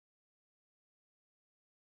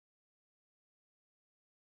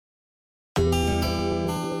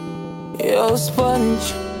Yo,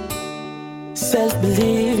 sponge.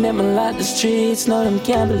 Self-belief, never like the streets, no them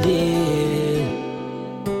can't believe.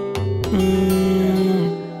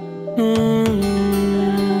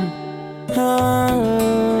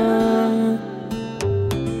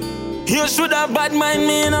 You should have bad mind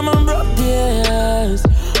me and I'm a broke, yes.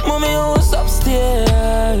 Mommy, who's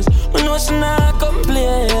upstairs? I know she not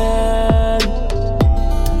complain.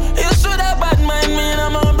 You should have bad mind me and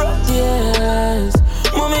I'm a broke, yes.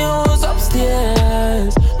 Mommy, who's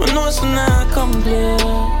upstairs? I know she not complain.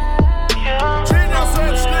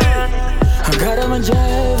 I got him a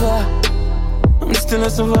driver, I'm still a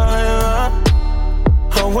survivor.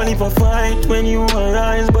 I won't leave a fight when you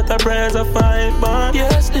arise, but I prayers a fight, but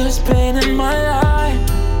yes, there's pain in my eye.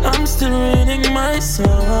 I'm still reading my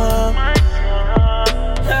song. I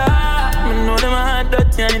know them are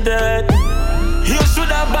dirty and dead. You should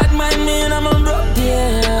have bad mind me and I'm a broke,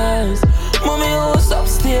 yes. Mommy, who's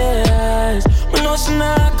upstairs? I know she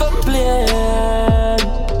not complain.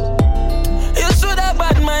 You should have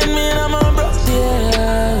bad mind me and I'm a broke,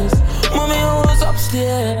 yes. Mommy, who's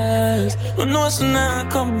upstairs? I know she not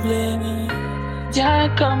complain. Yeah,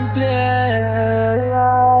 complain.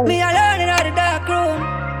 Me alone in the dark room.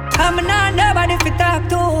 I'm not nobody fi talk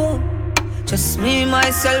to. Just me,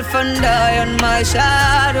 myself and I and my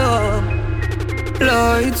shadow.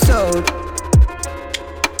 Lights out.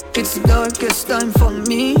 It's the darkest time for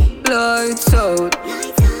me. Lights out.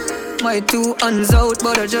 My two hands out,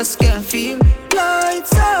 but I just can't feel.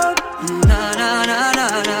 Lights out. Na na na na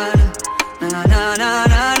na na na na na na na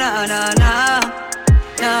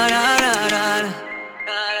na na na na.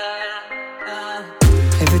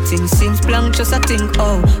 Everything seems blank, just I think,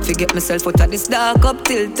 oh, forget myself out of this dark up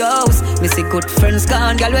till toes. Me see good friends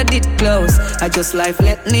gone, girl, we did close. I just life,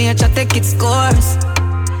 let nature take its course.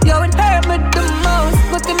 Yo, it hurt me the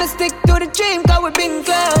most, but then I stick to the dream, cause we been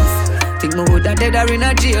close. Think me woulda dead or in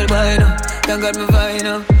a jail by now. Thank God me fine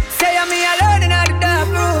now. Say I'm me alone in the dark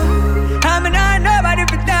room. I'm not nobody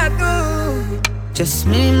to talk to. Just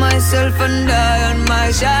me, myself and I and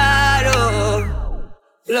my shadow.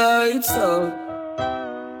 Lights out.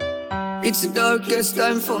 It's the darkest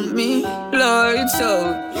time for me. Lights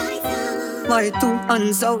out. My two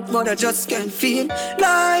hands out, but I just can't feel.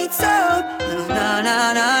 Lights out. Na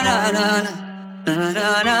na na na na na na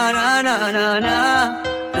na na na na na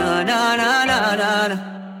na na na na.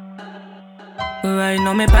 Right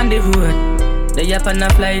now me on the road. They up on a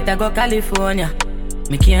flight I go California.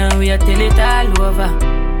 Me can't wait till it all over.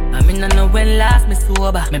 I mean I know when last me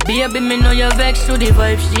sober. Me baby me know you vex to the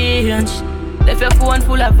vibe change. Left your phone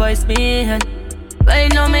full of voice man.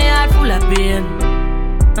 Right now me heart full of pain.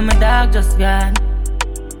 And my dog just gone.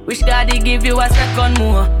 Wish God he give you a second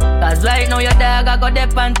more. Cause right now your dog I got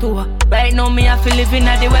dep on tour. Right now me I feel living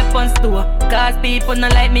at the weapon store. Cause people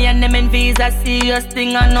not like me and them envies a serious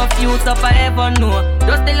thing. And no youth up I ever know.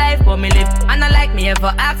 Just the life for me live. And not like me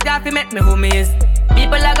ever ask God to make me who me is.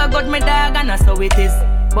 People like a got me dog and that's how it is.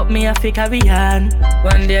 But me I feel carry on.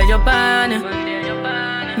 One day you're born,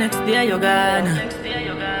 next day you're gone.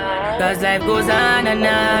 Cause life goes on and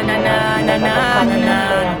on and on and on and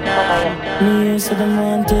on. Me so them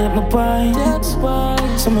want take my pride.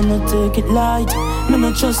 Some me not take it light. Me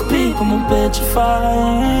not trust people, me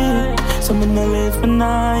petrified. So me not live for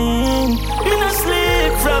night. Me not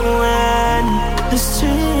sleep from when the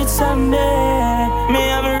streets are made. Me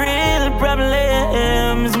have real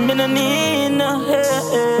problems. Me no need no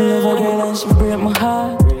help. Love a girl and she break my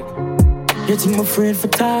heart. You think I'm afraid for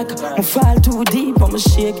talk? I fall too deep, I'ma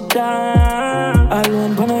shake it down.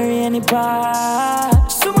 Alone on a rainy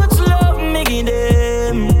part. So much love, me give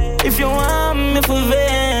them. If you want me for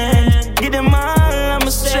vent, give them all of my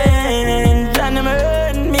strength. And them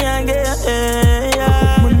hurt me again.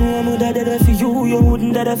 Yeah. I know I'm dead for you, you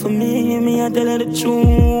wouldn't dead for me. Me, I tell you the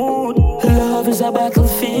truth. Love is a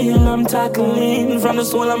battlefield, I'm tackling from the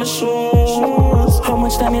soul of my shoes. How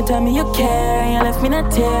much time you tell me you care? You left me in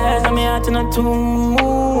tears, and me heart in a tomb.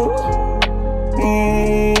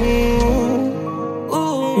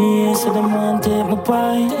 Me so them want take my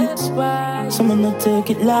pride. So me not take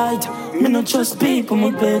it light. Me not trust people,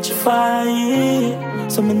 me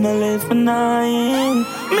petrified. So me not live for night.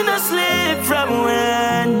 Me not sleep from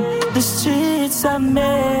when the streets are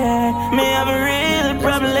made. Me have real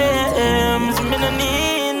problems. Me no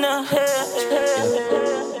need no help.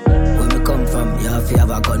 Where me come from, you have to have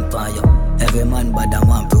a gun for you. Every man bad and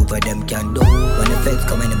one prove what them can do. When the fakes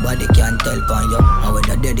come, anybody can't tell on you. And when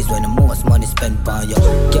the dead is when the most money spent on you.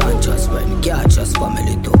 Can't trust friend, can't trust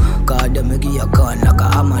family too. Cause them me give you a gun like a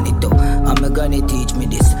harmony too. And me gonna teach me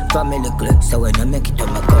this family click. So when I make it, when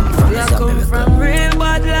I come from, I come from real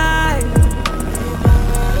bad life.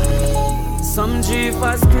 Some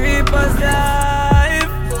jeepers, creepers life.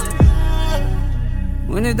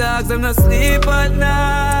 When the dogs them not sleep at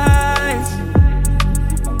night.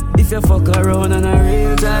 If you fuck around and a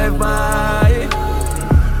real drive by,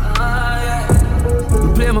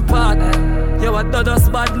 we play my part. Yo, I do us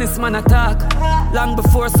badness man attack. Long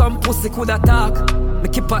before some pussy could attack. Me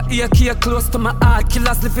keep a AK close to my heart.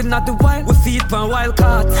 Killers living at the wild, we feed pan wild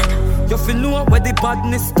cats. You feel know where the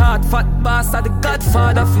badness start. Fat boss are the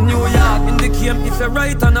godfather for New York. In the game, if you're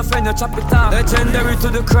right on a friend, you chop it off. Legendary to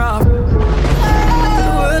the crowd. The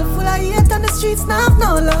world full of hate on the streets, now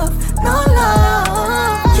no love, no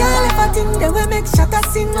love. Can't live a thing that will make Shaka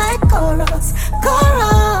sing like chorus,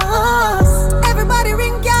 chorus. Everybody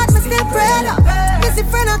ring God, me still pray up. Missy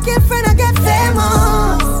friend, I kill friend, I get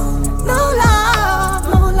famous. No love,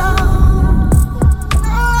 no love.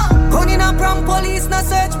 Running up from police, no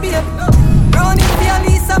search babe. Running for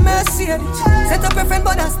Lisa Mercedes. Set up a friend,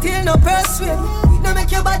 but I still no persuade. No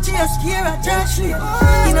make your body a scare a church lane.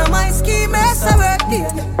 You know my scheme, mess I work there.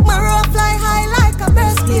 My rope fly high like a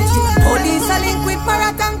bird stage. Police are linked with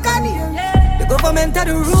Marathon Canyon. The government are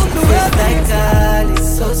the rule the world. Like God,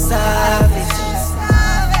 it's so savage.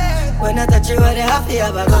 When I touch you, I have to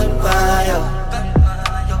have a gunfire.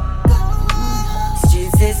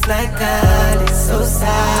 It's like God, it's so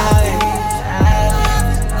savage.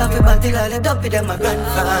 Everybody got it up with them a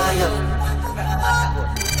gunfire.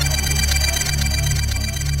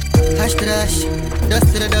 Hash to dash,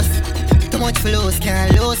 dust to the dust. Too much for lose,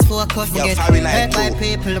 can't lose focus. Get hurt by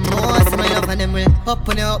people, the most my love and them will up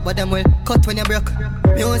when you up, but them will cut when you broke.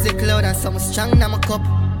 Music loud and something strong in my cup.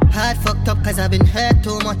 Heart fucked up cause I've been hurt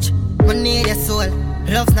too much. I need your soul,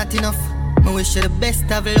 love's not enough. I wish you the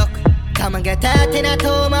best of luck. Come and get hurt in a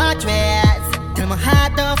too much ways. Till my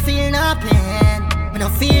heart don't feel no pain. I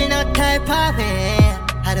don't feel no type of pain.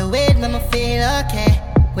 How to wait when I feel okay.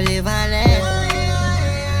 We live and learn.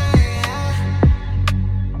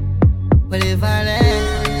 We live and learn.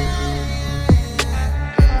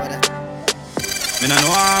 Me no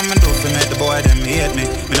know how I'm do for make the boy them hate me.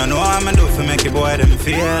 Me no know how I'm do for make the boy them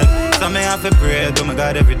fear. So me have to pray to my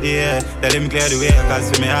God every day. Tell him clear the way, cause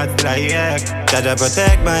for me heart still a ache. Jaja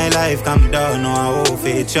protect my life, come down, know how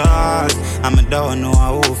feel trust. I'm down, know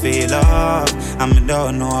how feel love. I'm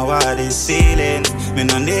down, know how these feelings. Me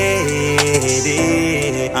no need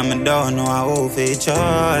it. I'm down, know how feel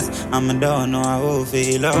trust. I'm down, know how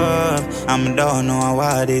feel love. I'm down, know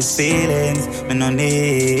how these feelings. Me no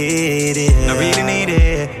need it. No really need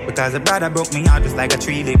it. Because a brother broke me out just like a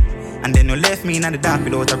tree lip. And then you left me in the dark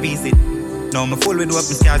without a reason. Now I'm full with open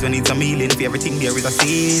scars, you need some healing. For everything there is a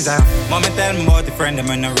season. Mommy tell me about the friend, them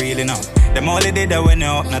when I really know. Them only did that when you're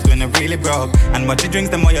up, not when you're really broke. And what you drink,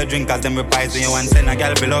 the more you drink, cause them reprise when you want send a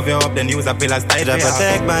girl be love you up, then use a pill as tight. Just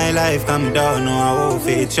protect my life, come down, know how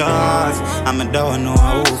feel trust. I'm down, know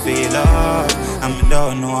how feel love. I'm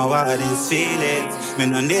down, know how these feelings. Me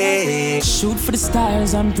no need. Shoot for the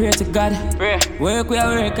stars and pray to God. Work where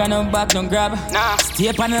I work and no back, don't grab. Stay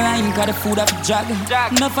up on the line, cause the food up a jog.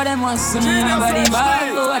 Enough of them wants to me, nobody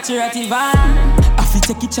bad. Go watch your ratty van. I feel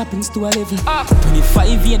take your choppings to a level.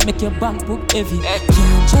 25 ain't make your bank book heavy.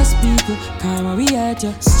 Can't trust people, cause we hurt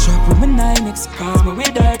you. Strap with my 9X, cause me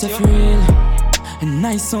with dirt, you feel. And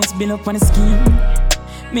nice songs build up on the scheme.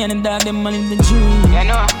 Me and the dog, them all in the dream. Yeah,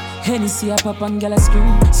 no. Hennessy a pop and gyal a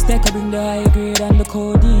scream. Stack up bring the high grade and the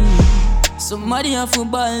codeine. Somebody a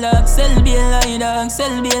football dog, sell be a line dog,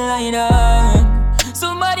 sell be a line dog.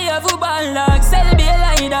 Somebody a football dog, sell be a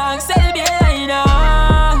line dog, sell be a line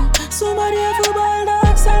dog. Somebody a football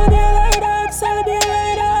dog, sell be a line dog, sell be a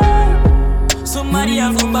line dog. Somebody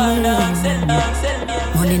a football dog, sell be a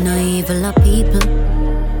line. Money no evil of people.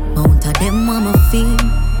 Mount of them mama feel.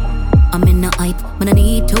 I'm in the hype when I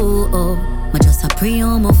need to. I just a pray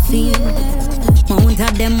on my feel. Mount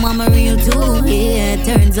of them mama real too. Yeah,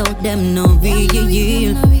 turns out them no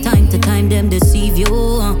real. Time to time them deceive you.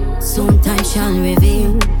 Soon time shall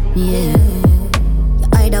reveal. Yeah.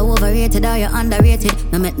 Either overrated or you're underrated.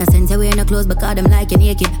 No make no sense you wear no clothes because them like you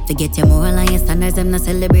naked. Forget your moral and your standards, them not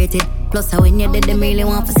celebrated. Plus when you did them really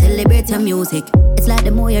want to celebrate your music. It's like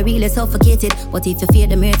the more you really suffocated. But if you fear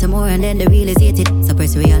them here tomorrow and then they realize it.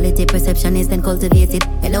 Suppress reality, perception is then cultivated.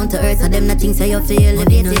 Head down to earth so them nothing so you feel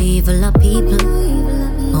elevated. No evil of people.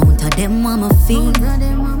 Mount of them mama feel.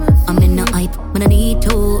 I'm in the hype when I need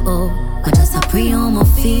to. I just a pray on my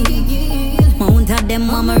feet. Mount of them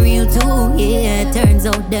mama real too. Yeah, turns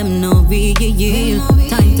out them no real.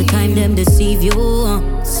 Time to time them deceive you.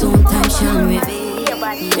 Soon time shall reveal.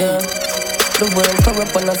 Yeah. The world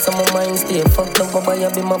corrupt and that's my mind stay. Fuck love, my boy,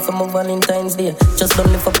 I be my for my Valentine's Day. Just don't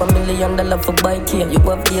live up $1 million for bike here. You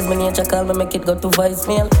have days, my nature call me, make it go to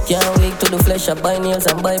voicemail. Can't wait to the flesh, I buy nails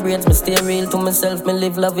and buy braids. Me stay real to myself, me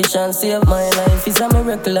live lavish and save. My life is a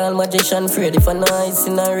miracle, all magician afraid. If I know ice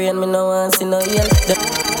in the rain, me no want see no hail.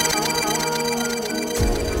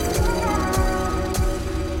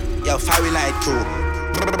 Yo, Fiery Light Crew.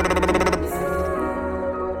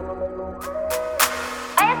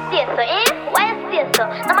 Why you stay so?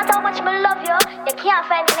 No matter how much me love you, you can't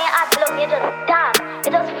find me heart to love me. You just dark.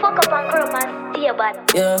 You just fuck up and grow and stay bad.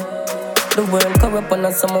 Yeah. The world corrupt and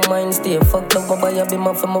that's my mind stay. Fuck love, my boy, I be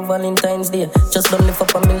my for my Valentine's Day. Just don't live up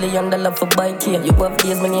 $1 million for bike here. You have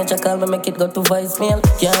days, my nature call me, make it go to voicemail.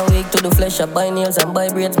 Can't wait to the flesh, I buy nails and buy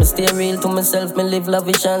braids. Me stay real to myself, me live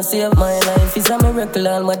lavish and save. My life is a miracle,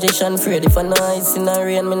 all magician afraid. If I know ice in the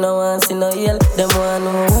rain, me no want see no hail. Them want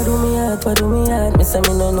know, what do me heart? Me say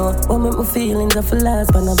me no know, what make my feelings of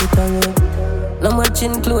last, but I be road. No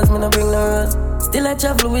matching clothes, me no bring no rose. Still I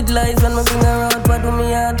travel with lies when me bring her out. What do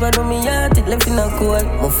me heart? It left in a cold.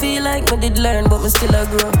 Me feel like me did learn, but me still a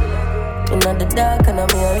grow. In the dark and I'm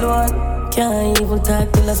me alone. Can't even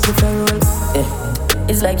talk till I split a roll. Yeah.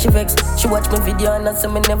 It's like she vexed. She watch my video and I say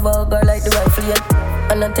me never hug her like the rifle yet.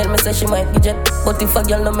 And I tell me say she might be jet. But if a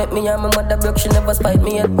girl no make me and my mother broke, she never spite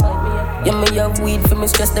me yet. Yeah, me have weed for me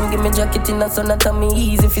stress, them give me jacket in the sun, that tell me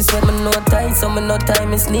easy. If you sweat, me no tie, so me no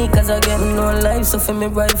time, me sneakers again. Me no life, so for me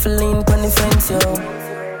rifle in on the fence,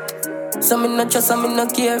 yo. So me no trust, and me no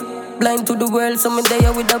care. Blind to the world, so me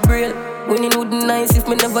there with a braille. Winning wouldn't nice if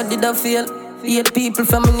me never did a fail. 8 people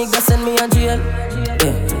from me niggas send me a jail.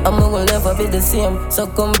 Yeah, and me will never be the same. So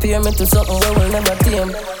compare me to something where will never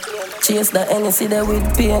tame. Chase the NSC there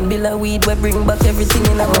with pain. Bill a weed, we bring back everything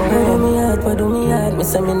in our brain. What do me heart? Me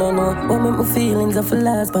say me no know. What make my feelings of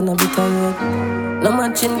last, but I be road. No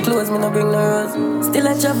matching clothes, me no bring no rose. Still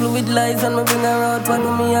I travel with lies and me bring her out. What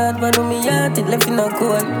do me heart? It left in a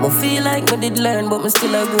cold. Me feel like me did learn, but me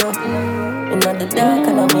still a grow. In the dark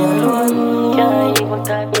and I'm alone. Can't even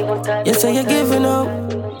talk. You say you're giving up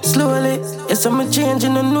slowly. Yes, I'm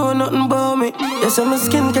changing, I know nothing about me. Yes, my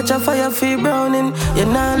skin catch a fire, feel browning. You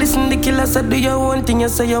nah listen, the killer said do your own thing. You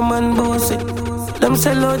say your man bossy. Them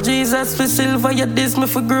say Lord Jesus for silver, you diss me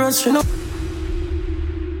for grocery. No.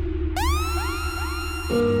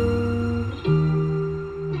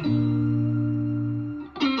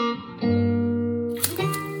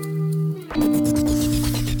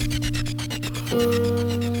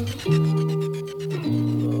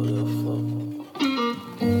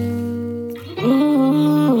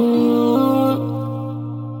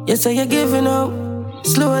 You say you're giving up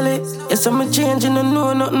slowly. Yes, I'm changing, I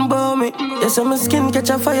know nothing about me. Yes, my skin catch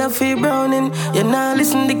a fire, feel browning. You nah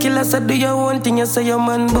listen, the killer said do your own thing. You say your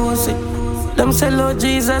man bossy. Them say Lord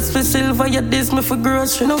Jesus for silver, you diss me for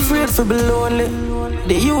grocery. No afraid for be lonely.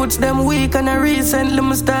 The youths them weak and I recently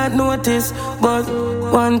me start notice. But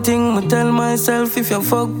one thing me tell myself, if you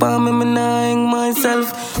fuck pa me, me nah hang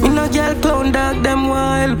myself. Me no girl clown dog them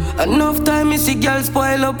wild. Enough time me see girls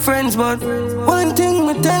spoil up friends. But one thing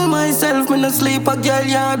me tell myself, me no sleep a girl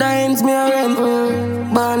yard ends me a rent.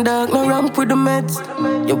 Band dog no ramp with the meds.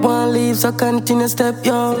 You want leave so continue step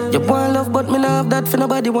yo. You want love but me nah have that for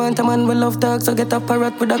nobody want a man with love talk. So get a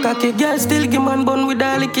parrot with a cocky. Girl still give man bun with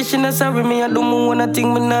a licky. She not sorry me I do more when I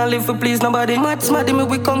think me nah live for please nobody. Mad smarty me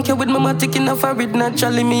we conquer with my matic in a forehead.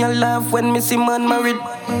 Naturally me I laugh when me see man married.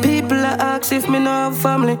 People a ask if me no have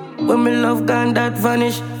family. When me love gone that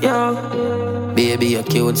vanish yo. Baby you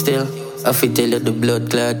cute still. I fit tell you the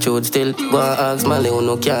blood clot chode still. One ask Mally who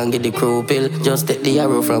no can't get the crow pill. Just take the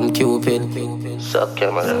arrow from Cupid. Suck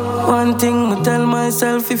your mother. One thing me tell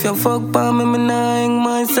myself, if you fuck pa me, me nah hang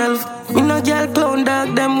myself. Me no girl clown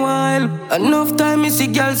dog them wild. Enough time me see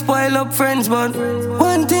girls spoil up friends. But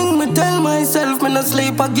one thing me tell myself, me no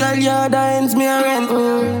sleep a girl yard ends me a rent.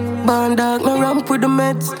 Band dog no ramp with the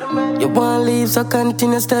meds. You want leave so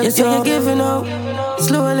continue step. You say you're giving up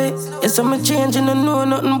slowly. Yes, I'm changing, I know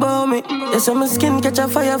nothing about me. Yes, my skin catch a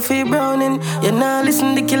fire, feel browning. You nah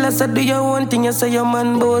listen, the killer said do your own thing. You say your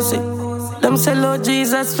man bossy. Them say Lord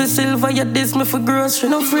Jesus for silver, you diss me for grocery.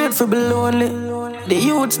 No afraid for be lonely. The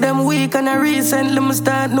youths them weak and I recently me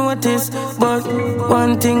start notice. But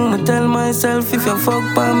one thing me tell myself, if you fuck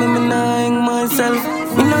pa me, me nah hang myself.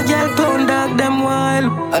 Me no girl clown dog them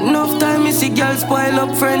wild. Enough time me see girls spoil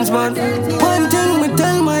up friends. But one thing me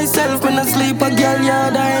tell myself, me no sleep a girl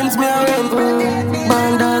yard ends me a rent.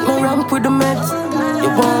 Band dog no ramp with the meds. You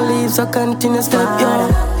want leave so continue step yo.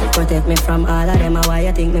 Protect me from all of them. Why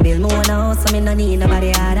you think me build me one house so me no need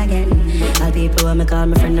nobody hard again. All people when me call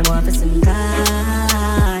me friend them want to see me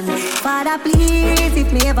gone. Father, please,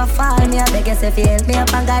 if me ever fall, me I beg you say help me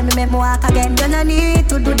up and guide me, make me walk again. You no need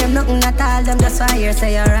to do them nothing at all. Them just want hear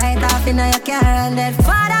say you're right off in your car and then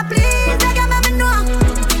Father, please, beg you make me know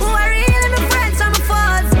who are really my friends and my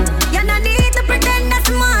foes. You no need to pretend that's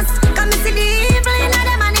a must. Come and see the evil in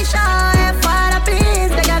them and it show. Hey, Father, please,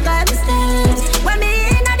 beg you guide me steps. When me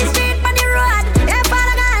in the street on the road, hey,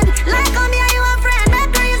 Father God, like how me and you a friend, make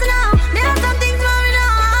me reason now. Me have some things for me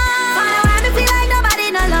now. Father, why me feel like nobody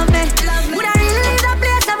no love me? Would I really leave the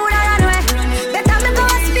place or would I run away? Better me go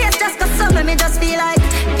a space just cause some of me just feel like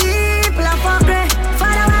people are fuckery.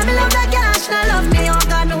 Father, why me love that girl and she no love me? Oh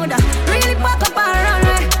God, know that. Really pop up and run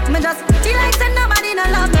away. Me just feel like say nobody no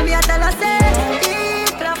love me. Me I tell her say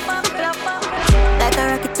people are fuckery. Like a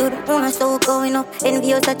rocket to the moon, I saw going up.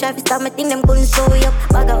 Envious, I try to stop me, think them couldn't show you up.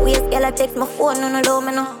 Bag of waist, girl, I text my phone, no low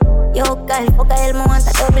me no. Yo, girl, fuck a hell, me want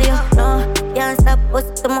a W. No, can't stop,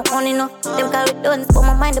 bust to my money, no. Them carry guns, put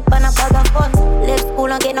my mind up on a bag of fun. Left school,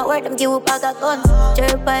 don't get no work, them give a bag of guns.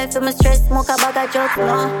 Cherry pie for my stress, smoke a bag of drugs,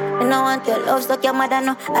 no. Me no want your love, suck your mother,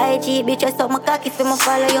 no. IG, bitch, I suck my cocky for me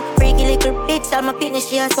follow you. Freaky little bitch, all my penis,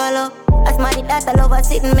 she a swallow. As money that I love, I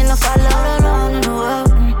sitting, me no follow. Around in the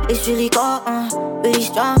world, it's really cold, really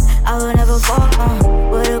strong, I will never fall,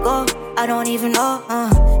 where to go, I don't even know,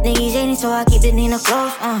 niggas ain't so I keep the Nina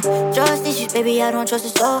close, trust issues, baby, I don't trust the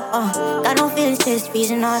soul, got no feelings, this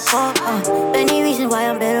reason I talk, any reason why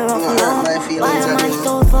I'm better off alone, why am I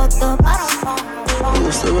so fucked up, I don't know.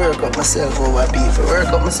 Used to work up myself over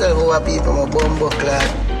people, my bumbo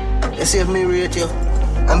clad. You see if me rate you,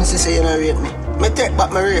 I'm going to say you don't rate me. Me take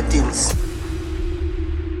back my ratings.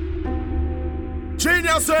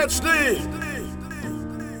 GeniusHD.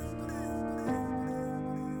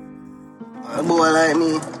 A boy like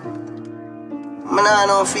me, I nah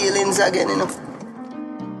no feelings again, you know.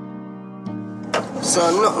 So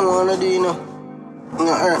nothing wanna do, you know. I'm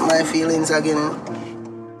gonna hurt my feelings again, you know.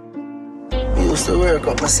 I used to work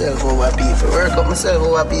up myself over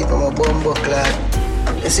people, my bumbo clad.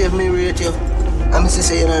 You see if me rate you, I'm going to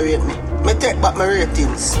say you don't rate me. Me take back my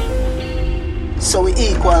ratings. So we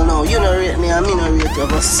equal now. You don't rate me and me don't rate you.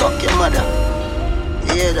 But suck your mother.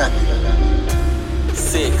 You hear that?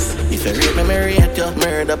 6. If you rate me, me rate you.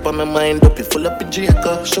 Murder up on my mind up, you full up with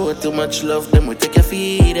Draco. Show too much love, then we take your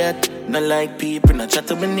feed at. Not like people, not chat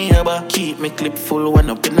to my neighbor. Keep me clip full, one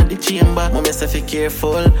up in the chamber. Mama say fi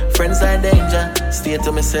careful, friends are danger. Stay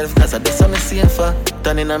to myself, cause I do something safer.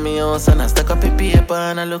 Turning on me house and I stack up a paper.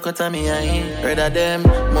 And I look at me eye. Rather them,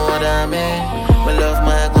 more than me. Me love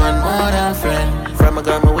my gun more than friend. From I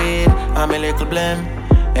got my weed, I'm a little blame.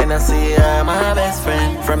 And I see I'm my best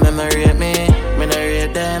friend. From them I rate me not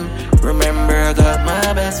rate them. Remember I got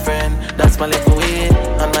my best friend. That's my little weed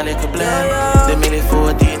and my little blame. The milli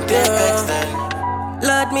 14 take extend.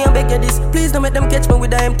 Lord, me I beg you this. Please don't make them catch me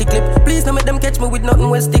with a empty clip. Please don't make them catch me with nothing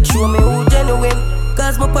with stick. Show me who genuine.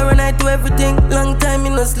 Cause my paranoid to everything. Long time me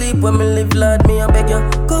no sleep when me live. Lord, me I beg you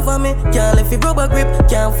cover me. Can't let it rubber grip.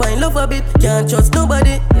 Can't find love a bit. Can't trust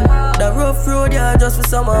nobody. That rough road, yeah, just for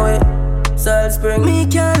summer way. Salt Spring, me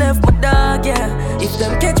can't left my dog, yeah. If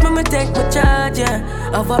them catch me, me take my charge, yeah.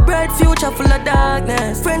 Have a bright future full of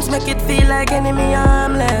darkness. Friends make it feel like enemy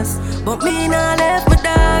harmless. But me not left my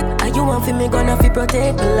dog. And you want for me gonna fi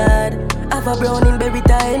protect the lad. Have a brown in berry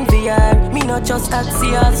tie NVR. Me not just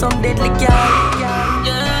taxi or some deadly car.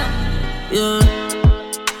 Yeah.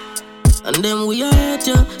 And then we hurt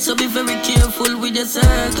you. So be very careful with your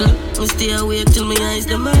circle. Me stay awake till my eyes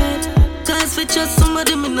them hurt. Cause for trust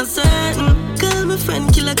somebody me not certain. Call my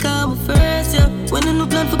friend killer, call me first, yeah. When I no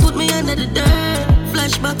plan for put me under the dirt.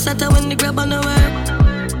 Flashbacks at her when they grab on the work.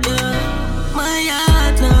 Yeah. My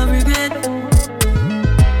heart no regret.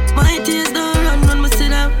 My tears don't run when me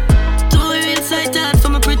sit up. Too real sight hard for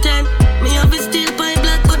me pretend. Me have a steel pipe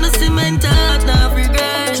black but no cement heart no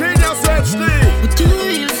regret. GeniusHD. We too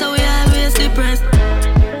real so we always depressed.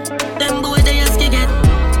 Them boy they ask you get.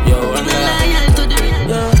 Yo, I'm loyal to the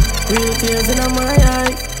real tears in my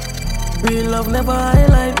eyes. Real love never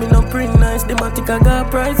highlight. Me no print nice. The matic I got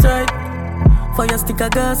price right. Fire stick I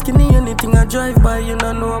got skinny. Anything I drive by, you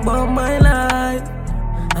don't know about my life.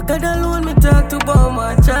 I got alone me talk to about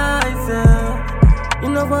my choice, yeah. You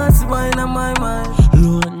know what's mine on my mind.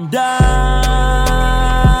 Lone darkness,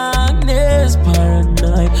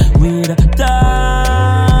 paranoid with a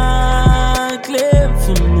dark claim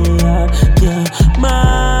for me. I can't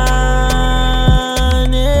manage.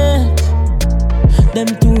 Them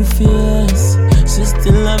too fierce, she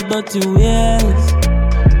still have dirty ways.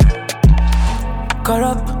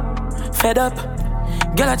 Corrupt, fed up,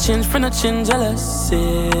 girl I change, friend I change,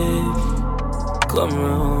 jealousy. Come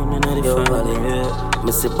round, you know the family.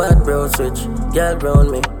 Me see bad bro switch, girl round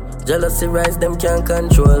me. Jealousy rise, them can't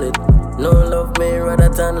control it. No love me rather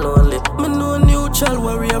than lonely. Me no neutral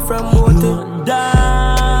warrior from motive. Darkness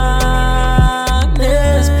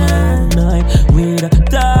paranoid with a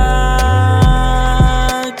dark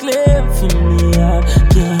clip for me. I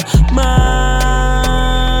can't manage.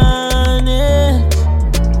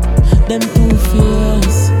 Them two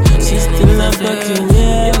fears, she still love back to me.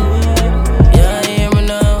 Yeah, hear me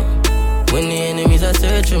now. When the enemies are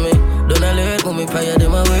searching me, don't alert when me prior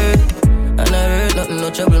them a word. And I heard nothing, no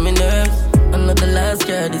trouble me nerves. Another last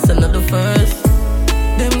card, this another first.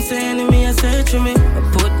 Them say enemy a search for me. I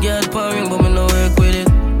put God pouring, but me no work with it.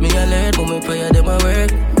 Me alert, but me prayer them a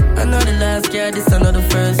work. Another last card, this another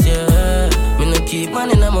first, yeah. Me no keep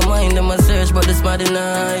money in my mind, them a search, but this body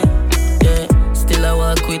night, yeah. Still I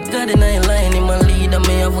walk with God in a line, in my lead, and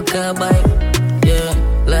me have a car bike, yeah.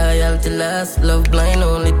 Loyalty last, love blind,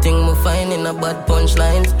 only thing me find in a bad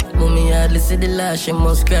punchlines. But me hardly see the last, she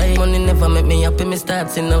must cry. Money never make me happy, me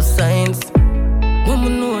start seeing no signs. When me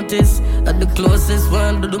notice, at the closest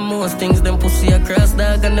one do the most things. Them pussy across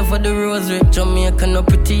dog and never the rosary. Jamaica no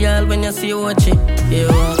pretty all when you see watch it.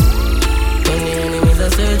 Yeah, when the enemies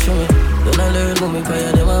are searching me, don't I learn when me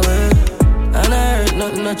cry them a word. And I heard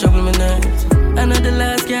nothing, no trouble me nerves. Another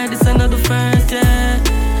last guy, this another first, yeah.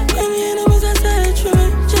 When the enemies are searching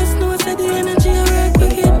me, just know that the energy I work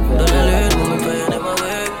with it. Don't I learn when me cry them a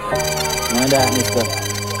word. No darkness, go.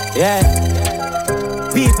 Yeah.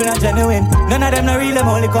 People are genuine. None of them no real, them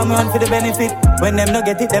only come around for the benefit. When them no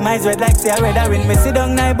get it, them eyes red like say I red a ring. Me sit down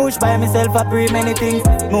in the bush by myself, I pray many things.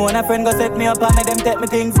 Me want a friend go set me up and make them take me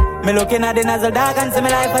things. Me looking at the nozzle dark and see me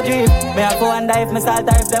life a dream. Me have to wonder if me salt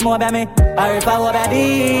or if them over me, or if I over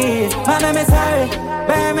these. Man, I'm sorry.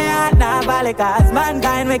 Bury me heart now, valley, cause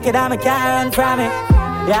mankind wicked and me can't run from it.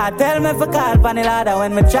 Yeah, tell me for call pan the ladder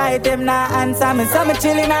when me try it, him not answer me. So me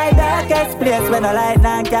chill in the darkest place when the light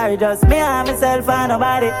not carry just me and myself and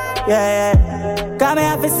nobody. Yeah, yeah. Come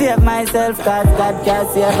here to save myself, cause God can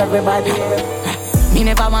save everybody. Me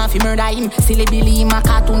never want to murder him. Silly Billy in my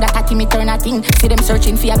cartoon that at me turn a thing. See them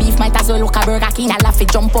searching for a beef, might as well look a Burger King. I laugh it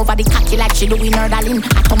jump over the cocky like she doing her darling.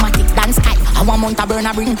 Automatic dance sky, I want month a burn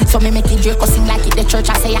a bring. So me make it Draco sing like it the church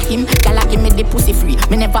I say a him. Gala give me the pussy free.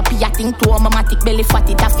 Me never be a thing to a mamatic belly fat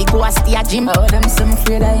it have to go a stay a gym. Oh them some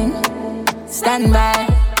afraid of him. Stand by,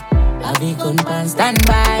 I be gun pan. Stand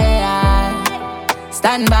by,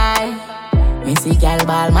 stand by. Me see gal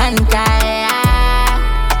ball man cry.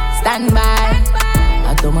 Stand by.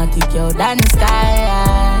 Automatic yo dance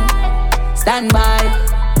style. Stand by.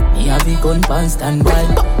 Me have a gun pan stand by.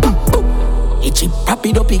 It chip tap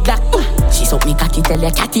it up it glack. She suck me cocky tell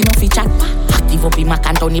her cat enough it chat. Active up in my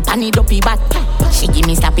cantoni pan it up it bat. She give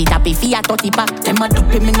me slappy tappy fear 30 back. Them a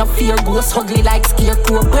dupe me no fear ghost ugly like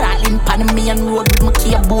scarecrow. Brawling pan me and road with my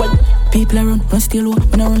cable. People around run stay low.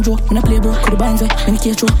 When I run joke, when I play bro, could the bands way. When you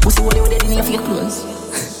catch throw, pussy what they dead in your fake clothes.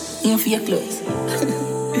 In your fake clothes.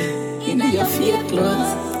 In your fake clothes.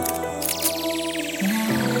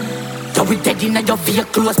 So we dead in your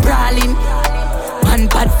fake clothes, brawling. Man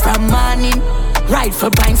bad from morning. Rifle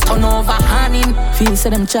binds turn over hunting. Feel say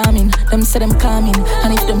them charming, them say them calming.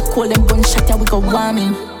 And if them call them gunshot, yeah, we go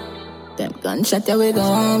warming. Them gunshot, yeah, we go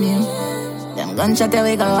warming. Them gunshot, yeah,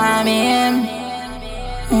 we go warming.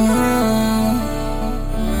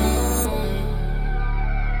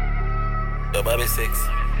 The Bobby 6.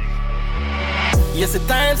 Yes, at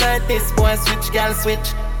times like this, boy, switch, gal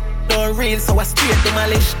switch. Don't real, so I straight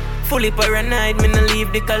demolish. Fully paranoid, me no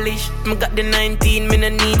leave the college. Me got the 19, me no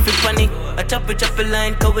need for panic. I chop a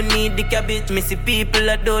line, cause we need the cabbage. Me see people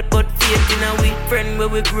a doubt, but faith in a we. Friend where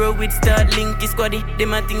we grow with, start linky squaddy.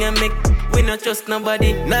 Them a thing I make, we not trust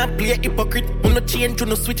nobody. Nah play a hypocrite, we no change, we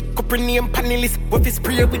no switch. Couple name panelist, what is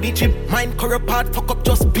spray with the chip. Mind corrupt hard, fuck up,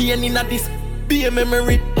 just being in a this. Be a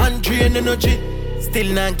memory, and drain energy.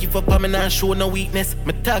 Still not give up, I'm not show no weakness.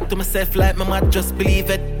 Me talk to myself like my mouth just believe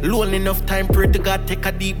it. Lonely enough time, pray to God, take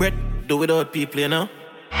a deep breath. Do without people, you know.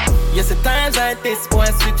 Yes, at times like this, boy,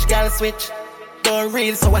 switch, gal switch. Don't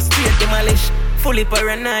real, so I straight demolish. Fully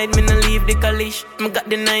paranoid, me no leave the college. Me got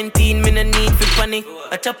the 19, me no need for panic.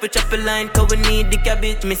 I chop a line, cause we need the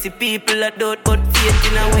cabbage. Me see people a doubt, but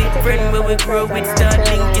faith in a way. Friend where we grow with, start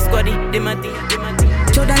linky squaddy. Them a thing.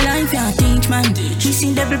 Show the life, yeah, teach man. She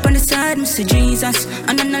seen devil on the side, Mr. Jesus.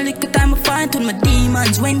 And then a little time I fight with my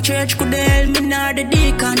demons. When church could help me, not the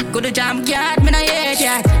deacon. Go to jam yard, me not yet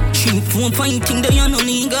yard. Cheap phone fighting, they are no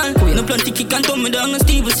legal. No plenty kick and turn me down, no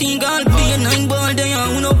Steve single. Be a 9 ball, they are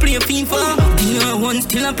who no play FIFA. DR1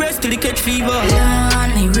 still a press till they catch fever.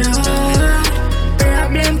 Lonely road,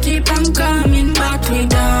 problem keep on coming, but we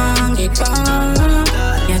don't get far.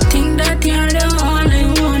 You think that you're the only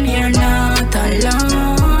one, you're not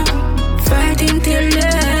alone.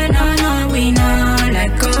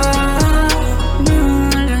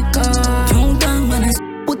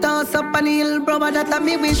 on the hill, brother, that let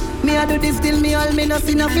me wish. Me I do this till me all me no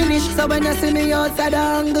see no finish. So when you see me outside,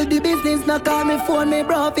 I angle the business. No call me phone, me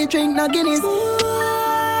bro, if you drink no Guinness.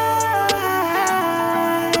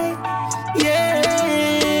 Yeah,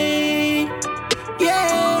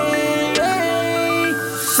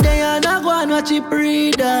 they are not going to watch it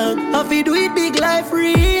breed dog. If you do it big life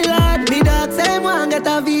real hard. Me dog say one get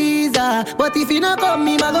a visa, but if you not come,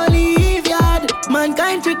 me ma go leave yard.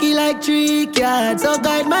 Mankind tricky like trick yard, so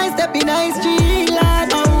guide my step in high street lad.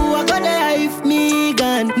 Oh, I got there if me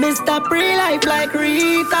gone. Mr. Pre-life like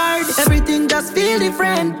retard. Everything just feel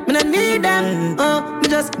different. Me not need them, me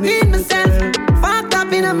just need myself. Fucked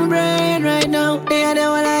up in my brain right now. They are the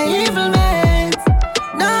one I evil mates.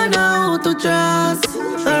 Don't know who to trust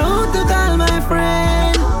or who to call my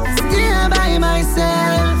friend. Still by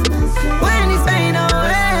myself when it's fade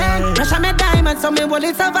away. Rush on me diamond, so me will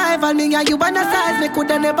it survival. Me and you on the size, me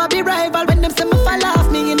coulda never be rival. When them say me fall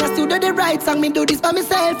off, me in the studio the right song. Me do this by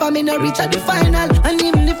myself, and me no reach at the final. And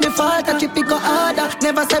even if me fall, touch it go harder.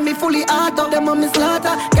 Never say me fully hard up, them on me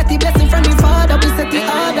slaughter. Get the blessing from the father, we set the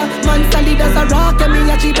order. Man solid as a rock, and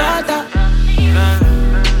me a Gibraltar.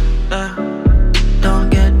 Don't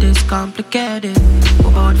get this complicated.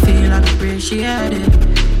 About feel and appreciate it.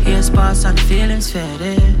 Here's past and feelings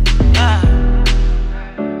faded. Yeah.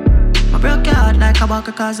 I broke your heart like a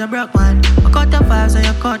bucket cause I broke mine. I cut the vibes and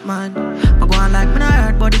you cut mine. I go on like me not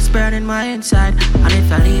hurt but it's burning my inside. And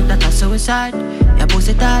if I leave that a suicide. Your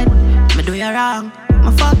pussy tight, me do you wrong.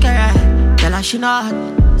 Me fuck you right, tell her she not.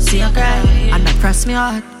 See her cry, and that press me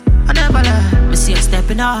hard. I never lie, me see her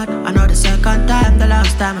stepping out. I know the second time, the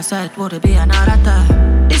last time I said it would be another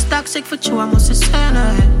time. It's toxic for you, I must say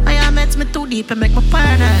no. I am met me too deep and make me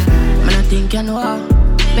paranoid. Me not think you know.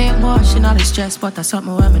 Me emotionally stressed, but that's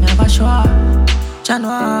something where me never show.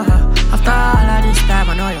 January, after all of this time,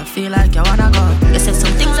 I know you feel like you wanna go. You say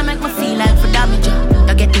some things that make me feel like for damage you.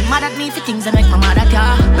 You getting mad at me for things that make me mad at you.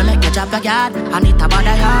 Me make you drop your yard, I need to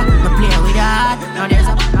bother you. Me play with your heart, now there's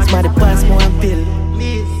a somebody pass me one pill.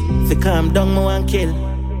 If you calm down, me one kill.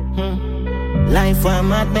 Life one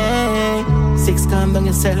mad man. 6 calm down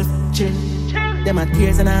yourself, chill. Them are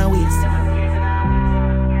tears and our waste.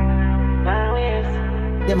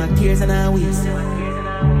 Them are tears and our waste.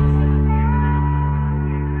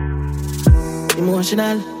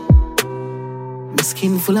 Emotional. My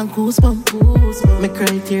skin full of goosebumps. Me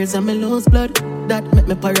cry tears and me lose blood. That make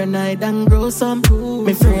me paranoid and grow some.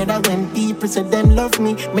 Me afraid that when people say them love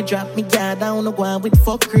me, me drop me guard down no go on with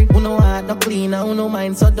fuckery. Who no heart no clean, who no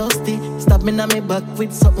mind so dusty. Stop me now me back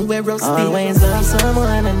with something where rusty. Always love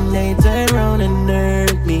someone and they turn around and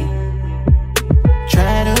hurt me.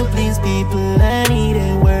 Try to please people, I need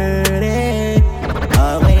a word.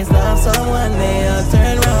 Always love someone, they all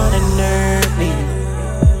turn around and hurt me.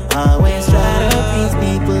 Always try to please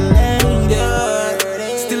people, I need a word.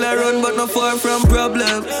 Still I run but not far from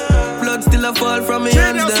problems. Blood still I fall from me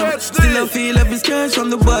hands them. Still I feel every scratch from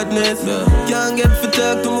the badness. Can't get to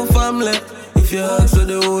talk to my family. If you ask for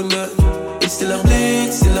the wound, it's still a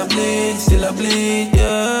bleed, still a bleed, still a bleed,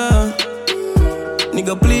 yeah.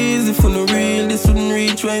 Nigga, please, if you no real, this wouldn't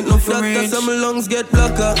reach right now for reach. Doctor, some lungs get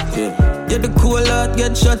blocker. Yeah, the cool heart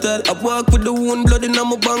get shattered. I walk with the wound, blood in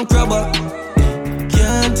my bank robber.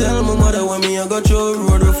 Can't tell my mother when me I go through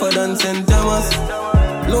road rougher than St. Thomas.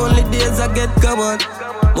 Lonely days I get covered.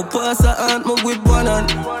 My pass a aunt, my whip one hand.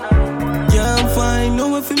 Can't find no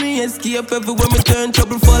way for me escape everywhere me turn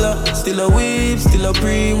trouble follow. Still a weep, still a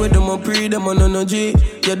pray. With them a pray, them on energy.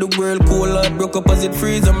 Yeah, the world cold heart broke up as it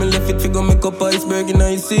freeze. And me left it figure make up iceberg in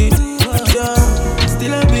I see. Yeah,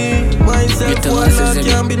 still a be myself one lot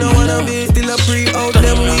can't be no wanna be. Still a pray out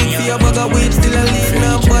them weed for a bag of weed. Still a lead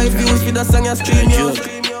now 5 views for the song I stream yo.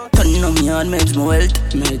 Turning on me on meds, my wealth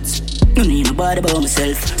meds. No need nobody but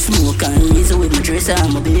myself. Smoke and reason with my dress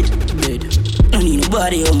and my bed. No need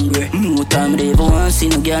nobody hungry. No time they ever want to see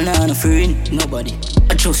no girl nah no friend. Nobody.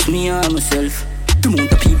 I trust me and myself. The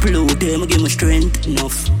amount of people out there me give me strength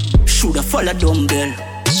enough. Shoulda follow dumb girl.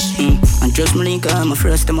 And just me link I'm my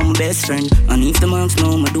first time I'm my best friend. And if the marks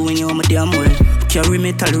know I'm doing you my damn well. Carry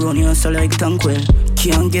metal around you so like Tankwell.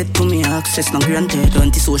 Can't get to me access no granted.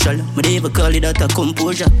 Antisocial, me they ever call it that a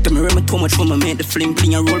composure. Tell me remember too much for me make the fling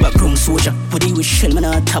clean and roll back round soldier. But they wish shell me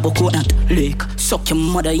not have a coconut lake. Suck your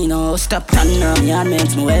mother you know. Stop tanning on me and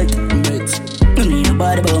meds my wealth meds. No need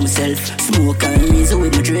nobody but myself. Smoke and reason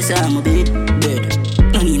with my dress and my bed.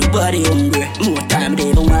 No need nobody hungry. More time they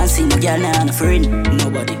ever want to see my girl nah no friend.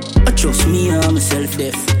 Nobody. I trust me and myself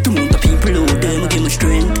deaf. Too many people out there me give me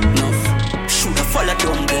strength enough. Shoulda follow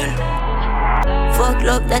dumb girl. Fuck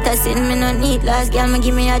love that I seen me no need. Last girl me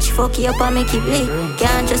give me a she fuck you up and make it bleed.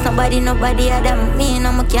 Can't trust nobody other than me.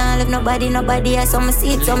 No me can't love nobody I saw me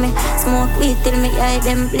see it. So me smoke weed till me eye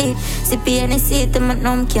them bleed. Sip any seat till my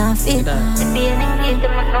numb can't fit. Sip any seat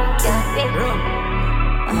till my numb can't fit.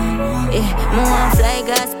 Me want fly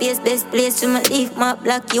gas, space, best place to my leave. My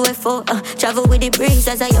black UFO, travel with the breeze.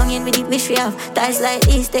 As a youngin' with the wish we have. Ties like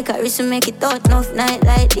this, take a risk to make it out. Enough night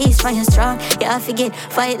like this, find you strong. Yeah, I forget,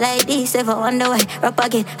 fight like this. Ever wonder why, rap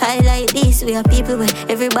again, high like this. We are people where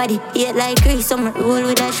everybody hate like Chris. Some rule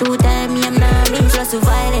with a shooter and me, I'm not me. Just too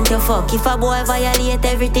violent, you fuck. If a boy violate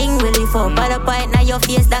everything, will we fuck? By the point now your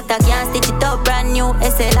face, doctor can't stitch it up. Brand new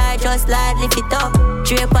SLR, just slide, lift it up.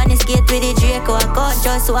 Drape on the skate with the Draco, I cut.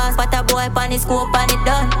 Just one spot a boy on the scope and it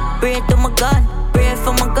done. Pray to my gun, pray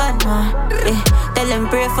for my gun. Tell them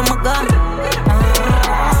pray for my gun.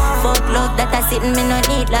 Fuck love that I sitting me no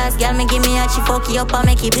need. Last girl me give me a she fuck you up and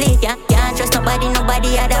make it bleed. Can't trust nobody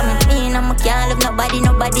other than me. No me can't love nobody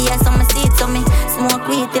I saw my seat. So me smoke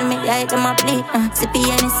weed till me eye till my bleed. Sippy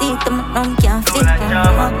any seat till my numb can't fit.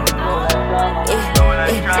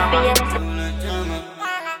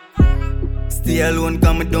 Stay alone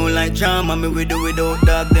cause me don't like drama. Me with or without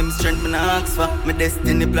dog, them strength me not ask for. My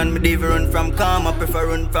destiny plan, me never run from karma. Prefer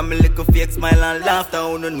run from me little fake smile and laughter.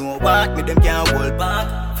 Who no know what, me them can't hold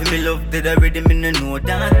back. For me love dead already, me no know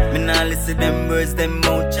that. Me nah listen them words, them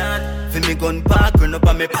mouth chat. For me gun park, run up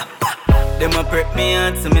on me pop pop. Them a prep me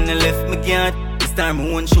hard, so me no left me can't. This time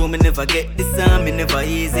me won't show, me never get this on. Me never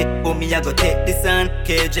easy, but me I go take this on.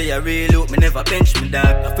 KJ a real look, me never bench me dog.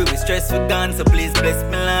 I feel we stress for gone, so please bless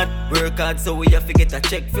me lad. Work hard so we have to get a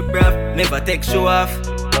check for bruv. Never take show off.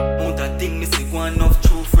 Won't that thing me see one of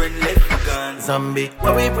true friend left me gone. Zombie,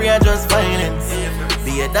 when we pray just violence.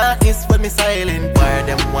 Be a darkness when me silent. Fire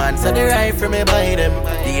them once, so the rifle me buy them.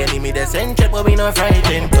 The enemy they send check, but we not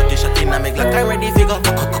frightened. Cut the shot in a make like I ready figure.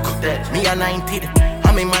 Me a 90,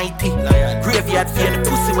 I'm a mighty. Graveyard fear the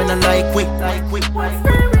pussy when I like quick.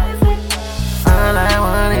 All I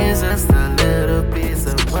want is just a little piece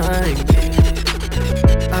of mind.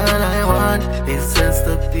 All I want is just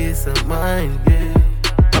a piece of mind. What's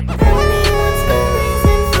the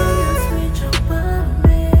reason for your switch up on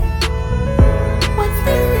me? What's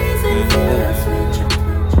the reason for your switch up?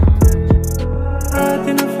 Heart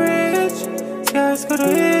in the fridge, scars could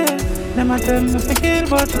heal. Them a tell me to kill,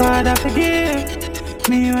 but Father forgive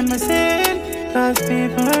me when I sin, cause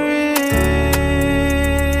people are real.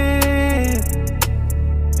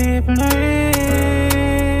 People are real.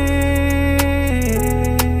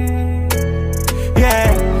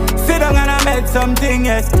 Yeah, sit down and I made something,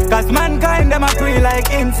 yes. Cause mankind, them a free like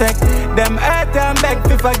insect. Them hurt and beg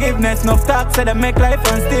for forgiveness. No talk, say they make life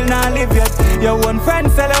and still not live yet. Your one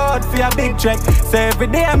friend sell out for your big check. So every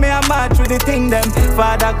day me a march with the thing them.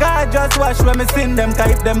 Father God just watch when me sin them.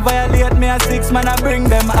 Cause if them violate me a 6 man I bring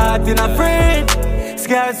them. Heart in a fridge,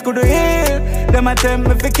 scars could heal. Them a tell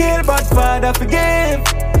me to kill, but Father forgive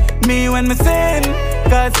me when me sin.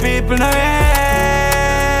 Cause people know it.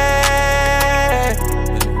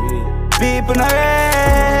 People know it.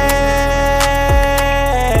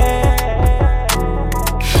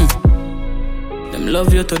 Them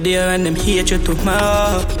love you today and them hate you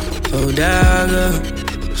tomorrow. Oh dog,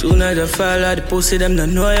 soon as you fall out the pussy them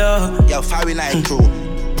don't know you. Yo, Fiery Night Crew.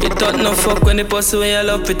 You thought no fuck when the pussy when you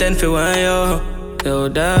love pretend for one yo. Yo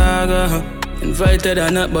dog, invited or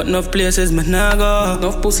not but enough places me nah go.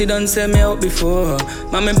 Enough pussy done send me out before.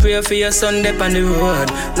 Mama pray for your son deep on the road.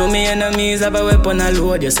 Know me enemies have a weapon a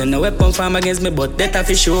load. You send a weapon farm against me but that a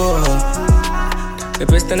for sure. The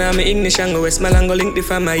person on me ignition go west, my go link the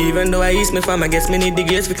farmer. Even though I east me farmer, guess me need the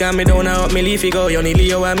gates because me down out me leafy go. You only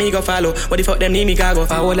Leo and me go follow. What the fuck them need me cargo?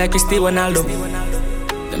 Forward like Cristiano Ronaldo.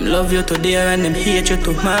 Them love you today and them hate you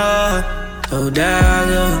tomorrow. Oh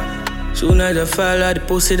dog, soon as you fall out the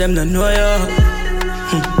pussy them don't know you.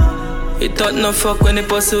 You thought no fuck when the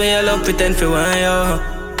pussy when you love pretend for one yo.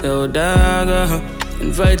 Oh dog,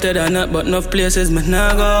 invited or not but enough places me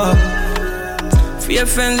nah go. Your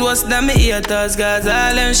friends worse than me haters, cause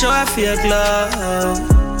all them show a fake love.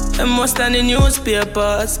 Them must stand in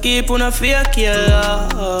newspapers, keep on a fake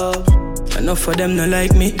love. Enough of them no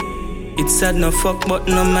like me. It's sad no fuck, but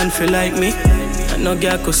no man feel like me. And no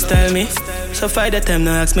girl could style me. So fight the time,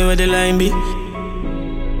 no ask me where the line be.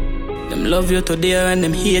 Them love you today and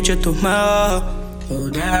them hate you tomorrow. Oh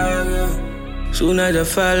dog, soon as you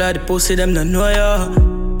fall out the pussy, them don't know you.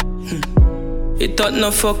 You thought no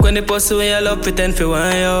fuck when the pussy when you love pretend for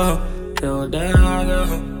one yo. Yo dog,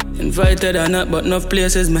 invited or not but enough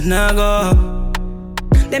places me nah go.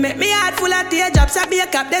 They make me heart full of teardrops. I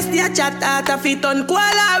bake up, they stay chat out of it on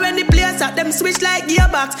koala. When the place at them switch like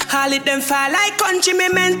gearbox. All it them fall like country, me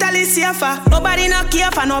mentally safer. Nobody no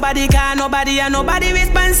care for nobody can, nobody and nobody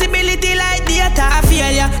responsibility like data. I fear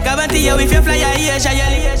ya, guarantee you if you fly a Asia,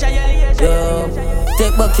 yo,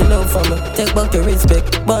 take back your love from me, take back your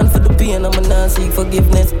respect. Born for the pain, I'm not seek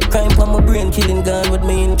forgiveness. Crime on my brain, killing gone with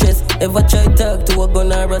my interest. Ever try talk to a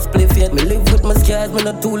gun or a spliff yet? Me live with my scars, me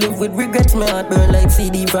not to live with regrets. My heart burn like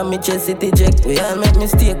CD from me chest, it eject. We all make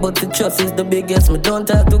mistake, but the trust is the biggest. Me don't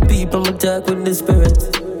talk to people, me talk with the spirit.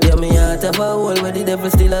 Yeah, me heart have a hole where the devil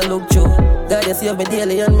still a look through. God, you save me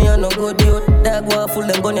daily and me a no good dude. Dog war full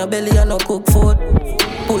and gun your belly and no cook food.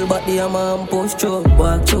 Pull back the hammer and push through.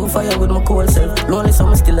 Walk through fire with my cold self. Lonely so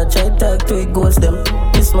me still a try talk to it ghost them.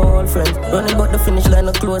 Miss my old friends. Running but the finish line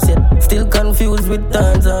not close yet. Still confused with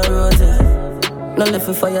thorns and roses. No left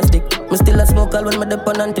for fire stick. Me still a smoke all when me dep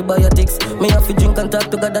on antibiotics. Me have to drink and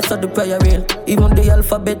talk to God, that's how the prayer real. Even the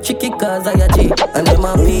alphabet tricky cause I a G. And them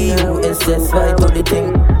a P-U-S-S right to the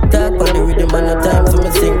thing. Talk on the rhythm and no time for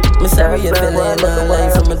me sing. Me sorry you fella and all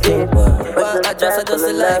life for me think. I just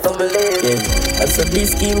the life for me live. Yeah. And so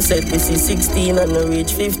this scheme said we see 16 and no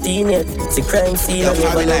reach 15 yet. It's a crime scene and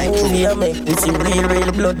never no movie I make. Me see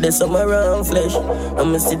real blood there's some around flesh.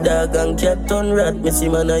 And me see dog and cat turn rat. Me see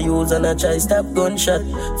man I use and I try stop gunshot.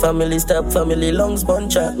 Family stop, family lungs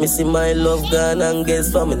bunch out. Me see my love gone and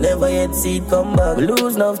guess for me never yet see it come back. Me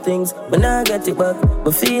lose enough things, but now get it back.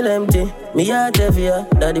 But feel empty, me heart heavier.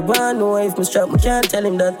 Daddy want know if me strap, me can't tell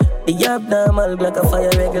him that. The abnormal like a fire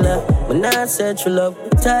regular. Me not search for love,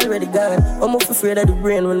 it's already gone. I'm off afraid of the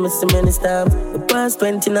brain when me see many storms. The past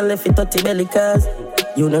 20 and left it 30 belly cars.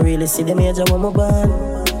 You don't really see the major when I'm born.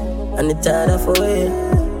 And it's harder for it.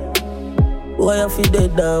 Why I feel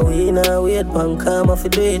dead now, we now wait, punk calm I feel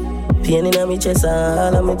do it. Pain in my chest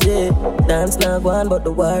and all of my jet. Dance now go on, but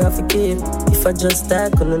the war I feel keep. If I just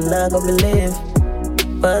start, couldn't not go believe.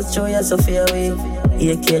 Pass through your Sophia wave.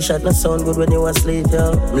 AK shot no sound good when you asleep,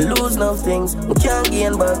 yo. Me lose enough things, me can't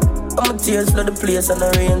gain back. I'm a tears flood the place and the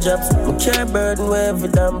raindrops. Me carry burden where every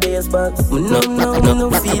damn base box. Me no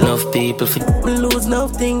feel enough people fit. Me lose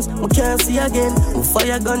enough things, me can't see again. Me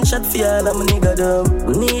fire gunshot for all of my nigga dumb.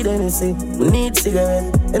 Me need anything, me need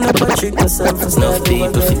cigarette. And I trick myself for enough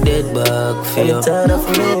people fit dead back for you. It's harder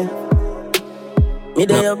for me. Me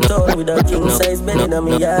day uptown with a king size bed in a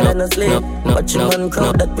me yard and a slave. Watch your man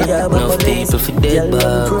crowd that we have up a people for dead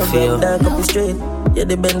back for you. Dark up the street. Yeah,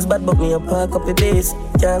 the Benz bad but me a park up the base.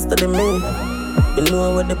 Can't study me. You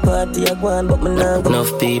know where the party I go on but me nah go.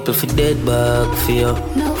 Enough people for dead back for you. You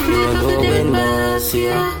know when I see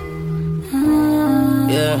you.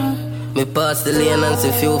 Yeah. Me pass the lane and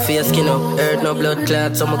see few face skin up. Hurt no blood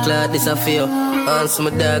clot, so my clot disappear. Answer my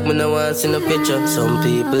dog, me no want see no picture. Some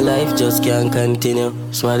people life just can't continue.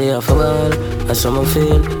 Smiley off a ball, that's how I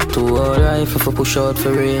feel. Too alright if I push out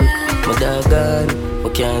for real. My dog gone, we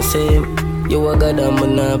can't see him. You a god and me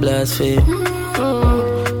not blaspheme.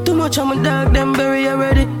 Too much of my dog, them bury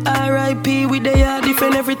already. R.I.P. with the yard,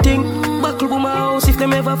 defend everything. Buckle to my house if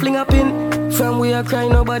them ever fling a pin. From we are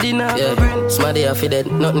crying, nobody now go bring. Smarty off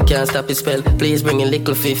dead, nothing can stop his spell. Please bring in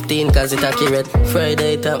little 15, cause it accurate.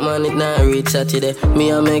 Friday, top man, it now reach Saturday.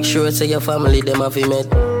 Me I make sure say your family, them have met.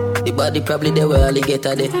 The body probably they were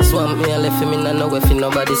alligator they. Swamp me and left him in and no if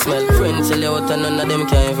nobody smell. Friends tell you out and none of them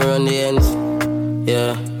can even run the ends.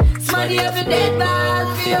 Yeah. Smarty off dead back.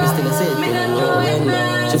 Me still a say it, you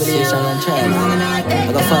know. Tribulation and trials.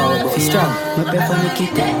 I go forward but strong. My prefer me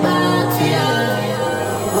keep it back.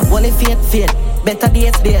 Only faith, better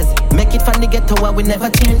days. Make it from the ghetto where we never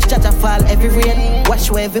change. Jaja fall every rain, wash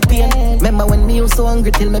away every pain. Remember when me was so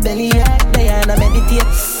hungry till my belly ache. Day and I meditate,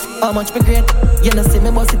 how much me great. You know see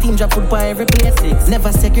me boss the team drop food by every place.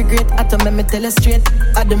 Never segregate, I tell me tell you straight.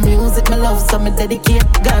 Add the music me love so me dedicate.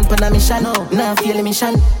 Gone on a mission, now feel a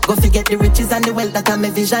mission. Go forget the riches and the wealth that I'm a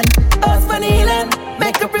vision. House for the healing,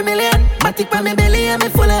 make up a million. Matic by my belly and me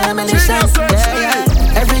full of ammunition. Yeah.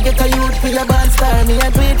 Every ghetto youth for your band star. Me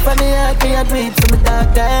a tweet for me heart, me a tweet for me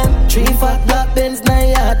dark time. 3 fat black Benz, 9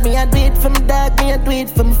 yard. Me a tweet for me dog, me a tweet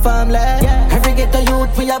for me family. Every ghetto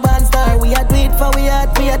youth for your band star. We a tweet for we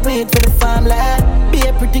heart, we a tweet for the family. Be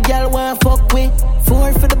a pretty girl, want fuck with.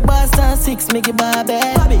 4 for the boss and 6 make it Bobby.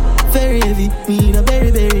 Very heavy, me no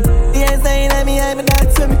berry. Yes, I ain't me, I'm a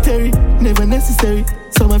dark cemetery. Never necessary,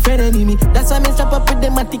 so my friend enemy. That's why me strap up with the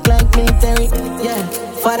matic like military. Yeah.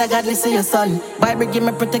 Father God, listen your son. Bible give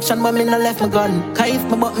me protection, but me no left my gun. Cause if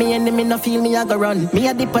me but me enemy no feel me, I go run. Me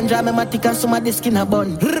a dip and dry me matic and some of the skin a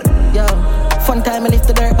bun. Yo, fun time I lift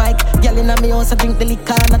the dirt bike. Yelling at me house, I drink the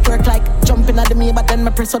liquor and I twerk like. Jumping at the me, but then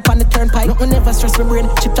me press up on the turnpike. Nothing never stress my brain.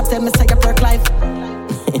 Chip chop tell me say I twerk life.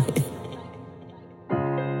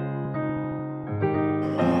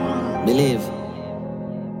 Believe.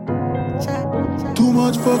 Too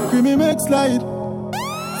much fuck me make slide.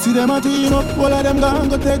 See them a team up, all of them gone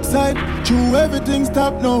go take side. True, everything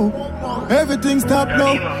stop now. Everything stop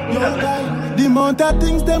now. Yo, guy, the amount of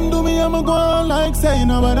things them do me, I'ma go on like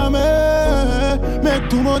saying about a man. Make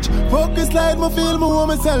too much fuck this slide, me feel me owe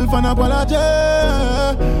myself an apology.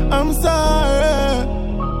 I'm sorry.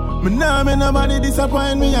 Me nah make nobody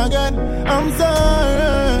disappoint me again. I'm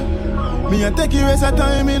sorry. Me a take the rest of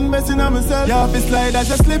time investing on myself. Yeah, if it's slide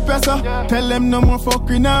as a slip presser. Tell them no more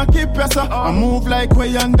fucking nah keep presser. I move like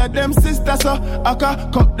way under them sisters, so I can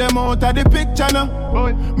cut them out of the picture now.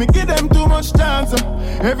 Me give them too much chance.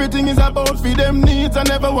 Everything is about for them needs. I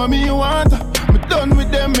never want me want. Me done with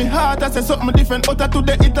them, me heart. I say something different. Out of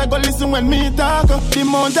today, it I go listen when me talk. The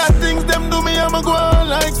amount of things them do me, I'ma go on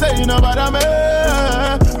like saying about me.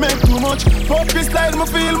 Make too much fuck this slide, me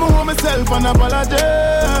feel me owe myself an apology.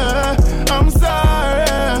 I'm sorry.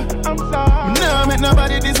 I'm sorry. Nah, make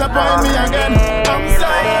nobody disappoint me again. I'm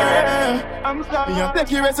sorry. I'm sorry. Me a take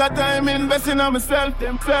the rest of time investing on myself,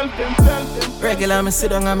 themself. Regular, me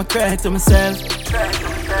sit down and me cry to myself.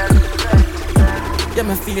 Yeah,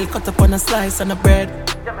 me feel cut up on a slice on the bread.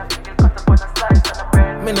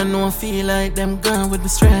 Me no know feel like them gone with the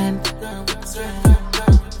strength.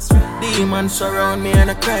 Demons surround me and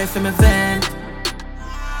I cry for me van.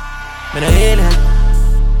 Me no alien.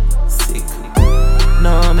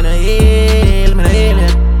 No, me no heal, me no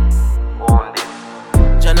alien.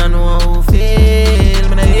 Jana know how feel,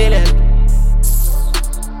 me no alien.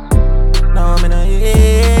 No, me no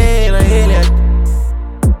heal, alien.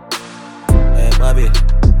 Hey, Bobby.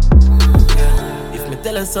 If me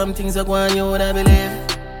tell her some things I want, you woulda believe.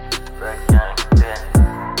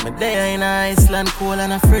 Me there in Iceland, cold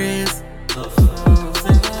and a freeze.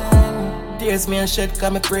 Tears me and shed,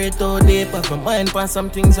 cause me pray too deep. Up my mind for some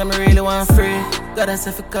things I me really want free. God I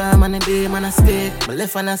say for calm and the day man I speak. My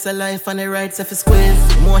left hand I say life and the right say for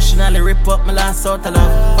squeeze. Emotionally rip up my last out of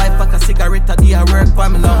love. 5 pack of cigarette a day I work for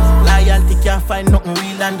me love. Loyalty can't find nothing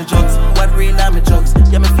real on the drugs. What real are me drugs?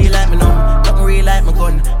 Yeah me feel like me numb. Nothing real like my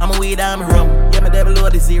gun. I'm a weed and me rum. Yeah me devil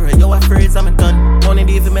load the zero. Yo afraid I'm done. Money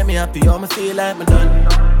need to make me happy. Yo me feel like me done.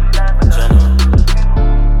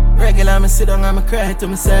 Regular, me sit down and me cry to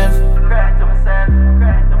myself.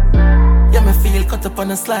 Yeah, me feel cut up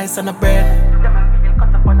on a slice on the bread.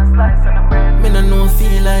 Me no know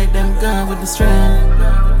feel like them gone with the strength.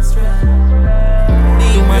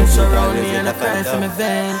 Demons surround me and I cry for me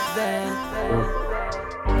van.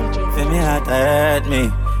 For me heart hurt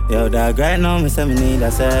me. Yo, dog, right now me say me need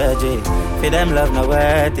a surgery. For them love no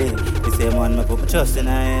worth it. The same one me put my trust in,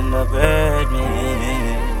 I end up hurt me.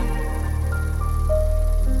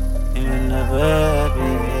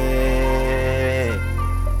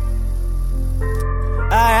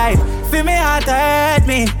 Alright, feel me heart hurt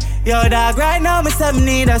me. Yo, dog, right now me say me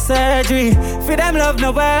need a surgery. For them love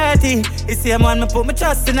no worthy. The same one me put my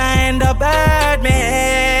trust in, I end up hurt me.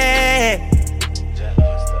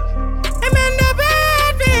 Him end up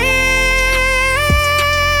hurt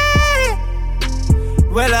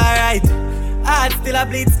me. Well, alright. Heart still a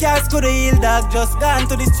bleed, scars could heal, dog. Just gone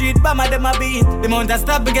to the street, bama them a beat. The amount of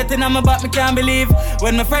stop me getting on my back, me can't believe.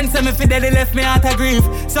 When my friends say me fi dead, they left me out of grief.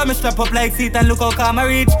 So me strap up like seat and look how calm I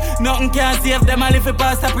reach. Nothing can save them, I live it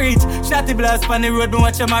past a preach. Shotty blast on the road, me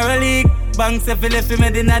watch them a league. Banks if he left me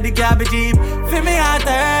in the garbage heap. Feel me heart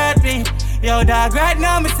hurt me. Yo, dog, right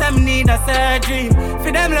now me say me need a surgery.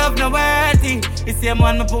 For them love no worthy. The same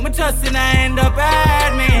one me put my trust in, I end up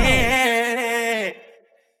hurt me.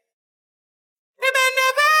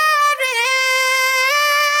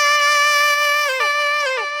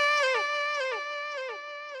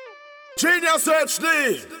 GeniusHD.